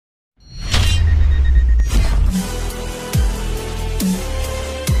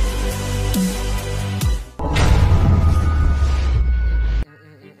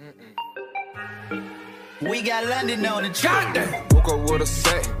we got London on the track. Woke up with a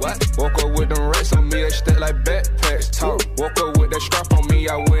sack, what? Woke up with them racks on me, they stack like backpacks. Talk. Woke up with that strap on me,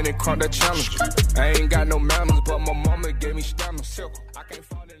 I went and caught that challenge. I ain't got no manners, but my mama gave me stamina. Circle, I can't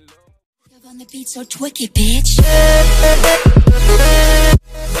fall in love. On the beat so twicky, bitch.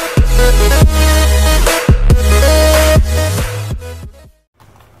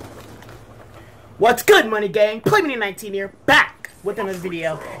 What's good, Money Gang? PlayMini19 here, back with another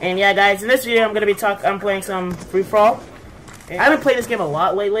video. And yeah, guys, in this video, I'm gonna be I'm playing some free for all. I haven't played this game a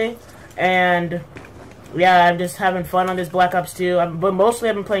lot lately, and yeah, I'm just having fun on this Black Ops 2. But mostly,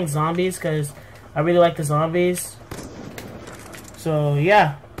 I've been playing zombies because I really like the zombies. So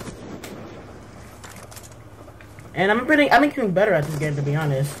yeah, and I'm getting better at this game, to be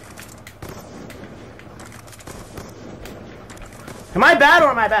honest. Am I bad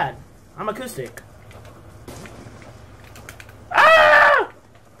or am I bad? I'm acoustic.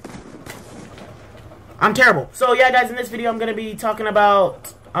 I'm terrible. So yeah, guys, in this video I'm gonna be talking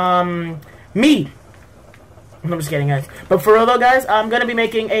about me. I'm just kidding, guys. But for real though, guys, I'm gonna be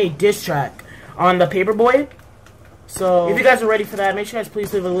making a diss track on the Paperboy. So if you guys are ready for that, make sure you guys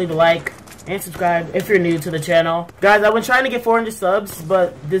please leave a like and subscribe if you're new to the channel. Guys, I've been trying to get 400 subs,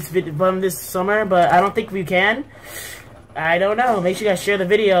 but this summer, but I don't think we can. I don't know. Make sure you guys share the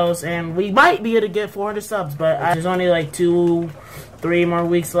videos, and we might be able to get 400 subs, but there's only like 2-3 more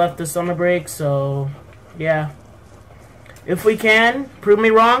weeks left of summer break, so yeah. If we can, prove me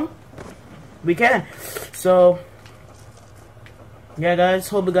wrong, we can. So yeah, guys,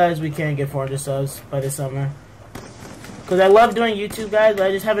 hope you guys we can get 400 subs by this summer. Because I love doing YouTube, guys, but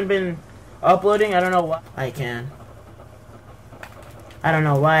I just haven't been uploading. I don't know why. I don't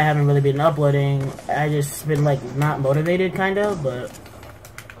know why I haven't really been uploading. I just been like not motivated, kind of. But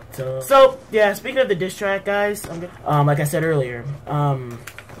so yeah. Speaking of the diss track, guys, like I said earlier,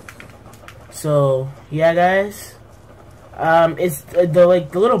 so yeah, guys, it's the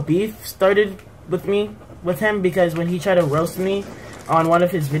little beef started with him because when he tried to roast me on one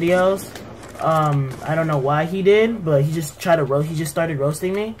of his videos, I don't know why he did, but he just started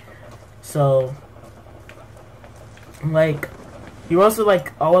roasting me. So like, he roasted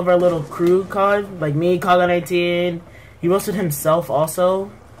like all of our little crew COD, like me, Kaga19. He roasted himself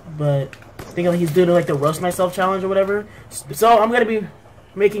also, but I think like he's doing like the roast myself challenge or whatever. So I'm gonna be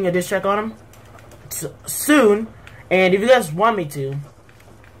making a diss track on him soon, and if you guys want me to,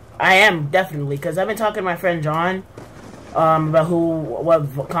 I am definitely, because I've been talking to my friend John about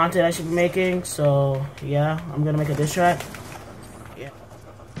what content I should be making. So yeah, I'm gonna make a diss track. Yeah,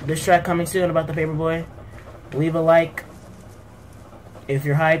 diss track coming soon about the Paperboy. Leave a like if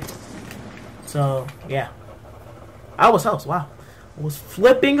you're hyped. So yeah, I was host. Wow, I was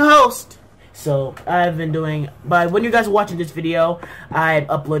flipping host. So I've been doing, by when you guys are watching this video, I'm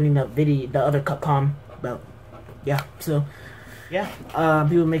uploading the other cutcom. But yeah, so yeah,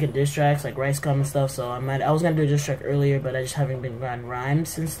 people making diss tracks like Rice Cum and stuff. So I was gonna do a diss track earlier, but I just haven't been writing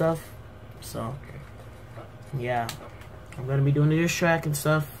rhymes and stuff. So yeah, I'm gonna be doing the diss track and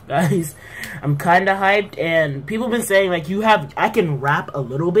stuff, guys. I'm kinda hyped, and people have been saying like I can rap a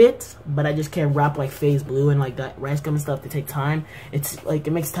little bit, but I just can't rap like FaZe Blue and like that Rice Gum and stuff. They take time. It's like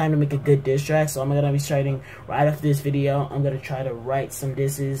it makes time to make a good diss track. So I'm gonna be starting right after this video. I'm gonna try to write some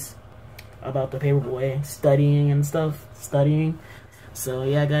disses about the Paperboy, studying. So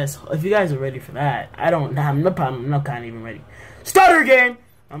yeah, guys, if you guys are ready for that, I'm not kind of even ready. Starter game.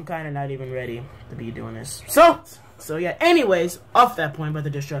 I'm kind of not even ready to be doing this. So yeah, anyways, off that point, about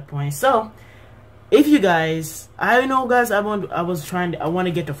the diss track point. So, if you guys, I know, guys, I want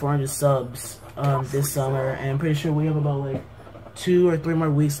to get to 400 subs this summer, and I'm pretty sure we have about like 2 or 3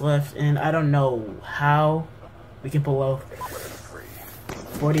 more weeks left, and I don't know how we can pull off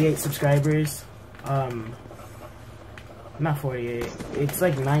 48 subscribers. Not 48. It's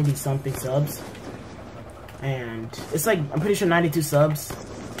like 90 something subs, and it's like I'm pretty sure 92 subs.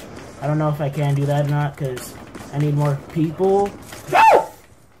 I don't know if I can do that or not, because I need more people.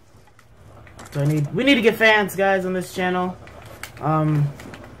 So we need to get fans, guys, on this channel.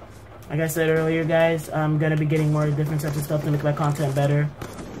 Like I said earlier, guys, I'm gonna be getting more different types of stuff to make my content better.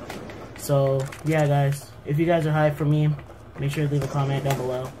 So yeah, guys, if you guys are hyped for me, make sure to leave a comment down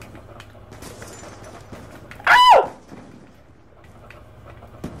below.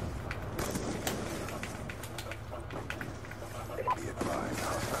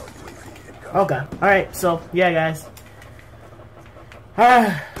 Okay, alright, so, yeah, guys.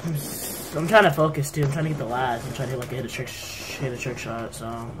 I'm trying to focus, too. I'm trying to get the last. I'm trying to hit a trick shot,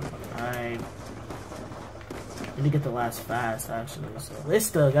 so I need to get the last fast, actually. So,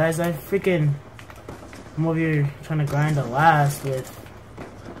 Lista, guys, I'm over here trying to grind the last with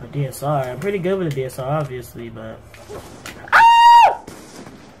a DSR. I'm pretty good with the DSR, obviously, but... Ah!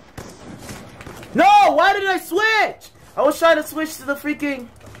 No! Why did I switch? I was trying to switch to the freaking...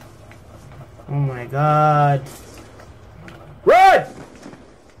 Oh my god. Run!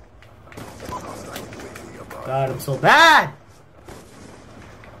 God, I'm so bad!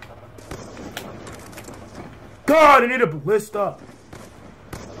 God, I need a ballista!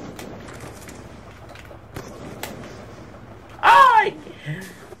 Ah!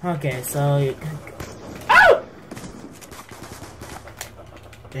 Okay, so... Oh!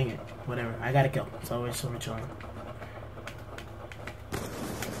 Dang it. Whatever. I gotta kill. So we're still chilling.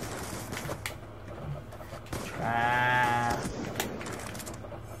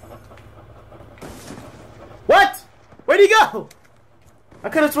 What? Where'd he go? I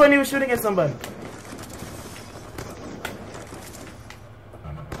could have sworn he was shooting at somebody.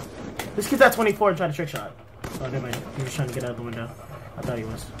 This kid's at 24 and tried to trick shot. Oh, never mind. He was trying to get out the window. I thought he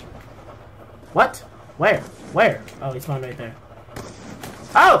was. What? Where? Where? Oh, he spawned right there.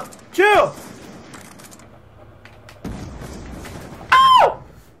 Oh! Chill! Oh!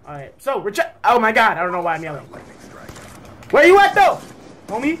 Alright, so, oh my god, I don't know why I'm yelling. Where you at, though?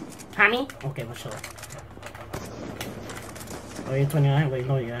 Homie? Tommy? Okay, let's chill. Oh, you're 29? Wait,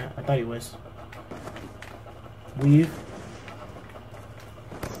 no, yeah. I thought he was. Weave.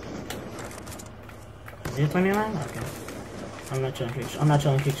 Is he 29? Okay. I'm not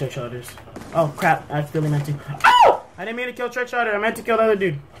trying to kick trick shotters. Oh crap, I accidentally meant to. Oh! I didn't mean to kill trick shotter. I meant to kill the other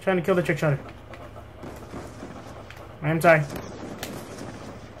dude. Trying to kill the trick shotter. I'm sorry.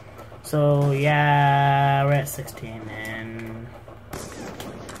 So yeah, we're at 16 and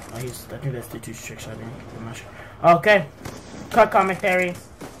oh, I think that's the two trick shotter. I'm not sure. Okay. Cut commentary.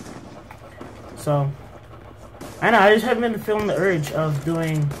 So I know I just haven't been feeling the urge of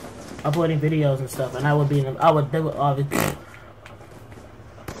uploading videos and stuff, and I would do it.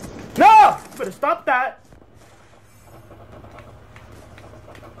 No! You better stop that.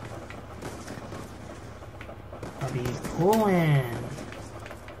 I'll be pulling.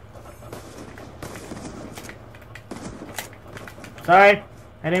 Sorry,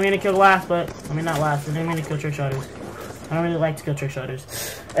 I didn't mean to kill last, but I mean not last. I didn't mean to kill trick shotters. I don't really like to kill trick shotters,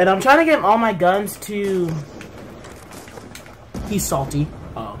 and I'm trying to get all my guns to. He's salty.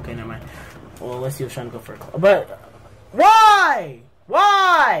 Oh, okay, never mind. Well, let's see what's trying to go for a but why?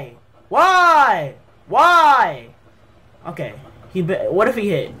 Why? Why? Why? Okay. What if he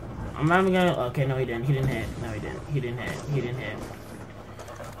hit? I'm not even gonna. Okay, no, he didn't. He didn't hit. No, he didn't. He didn't hit. He didn't hit.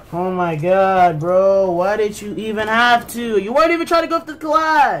 Oh my god, bro. Why did you even have to? You weren't even trying to go for the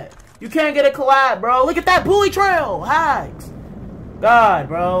collab. You can't get a collab, bro. Look at that bully trail. Hacks. God,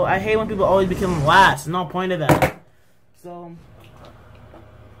 bro. I hate when people always be killing last. There's no point of that. So.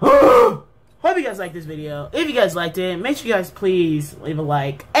 Hope you guys liked this video. If you guys liked it, make sure you guys please leave a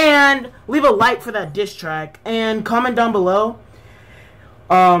like. And leave a like for that diss track. And comment down below.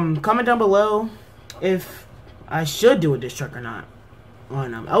 Comment down below if I should do a diss track or not.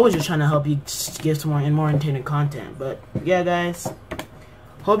 I was just trying to help you get some more entertaining content. But yeah, guys.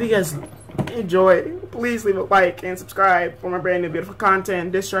 Hope you guys enjoyed. Please leave a like and subscribe for my brand new beautiful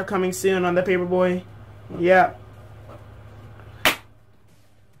content. Diss track coming soon on the Paperboy. Yeah.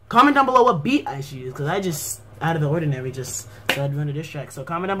 Comment down below what beat I should use, because I just, out of the ordinary, just started doing a diss track. So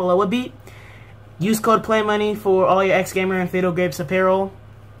comment down below what beat. Use code PLAYMONEY for all your X-Gamer and Fatal Grapes apparel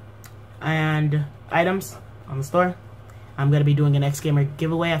and items on the store. I'm going to be doing an X-Gamer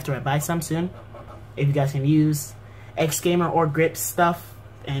giveaway after I buy some soon. If you guys can use X-Gamer or Grips stuff,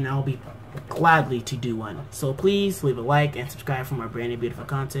 and I'll be gladly to do one. So please leave a like and subscribe for more brand new beautiful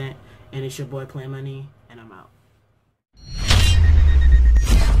content. And it's your boy PlayMoney, and I'm out.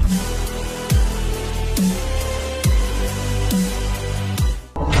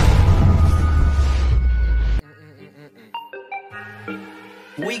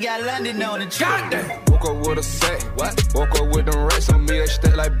 We got London on the track. Woke up with a sack. What? Woke up with them racks on me. They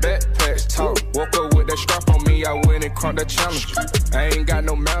stack like backpacks. Talk. Woke up with that strap on me. I went and caught that challenge. I ain't got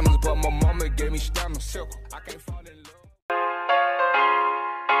no manners, but my mama gave me stamina. I can't find it.